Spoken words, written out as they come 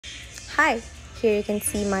Hi, here you can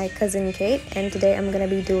see my cousin Kate, and today I'm gonna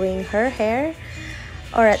be doing her hair,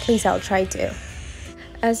 or at least I'll try to.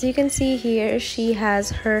 As you can see here, she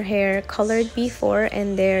has her hair colored before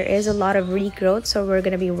and there is a lot of regrowth, so we're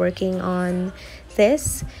gonna be working on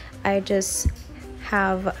this. I just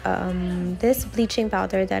have this bleaching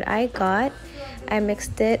powder that I got. I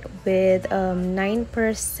mixed it with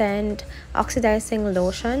 9% oxidizing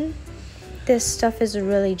lotion. This stuff is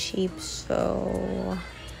really cheap, so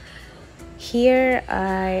here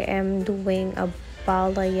I am doing a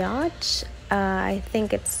balayage. I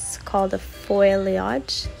think it's called a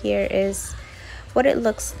foliage. Here is what it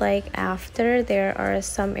looks like after. There are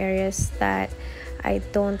some areas that I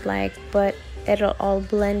don't like, but it'll all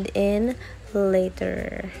blend in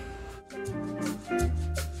later.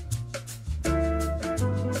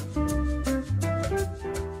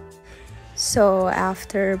 So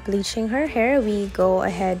after bleaching her hair, we go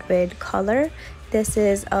ahead with color. This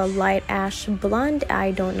is a light ash blonde.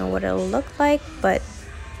 I don't know what it'll look like, but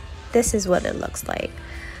this is what it looks like.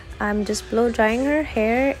 I'm just blow drying her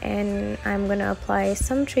hair and I'm gonna apply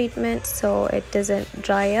some treatment so it doesn't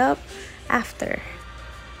dry up after.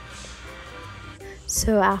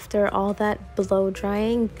 So after all that blow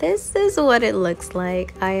drying, this is what it looks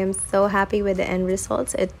like. I am so happy with the end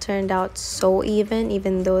results. It turned out so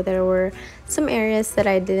even though there were some areas that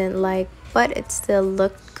I didn't like, but it still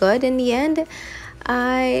looked good in the end.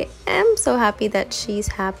 I am so happy that she's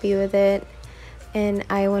happy with it, and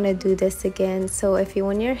I want to do this again. So if you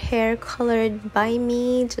want your hair colored by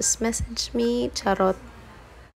me, just message me. Charot.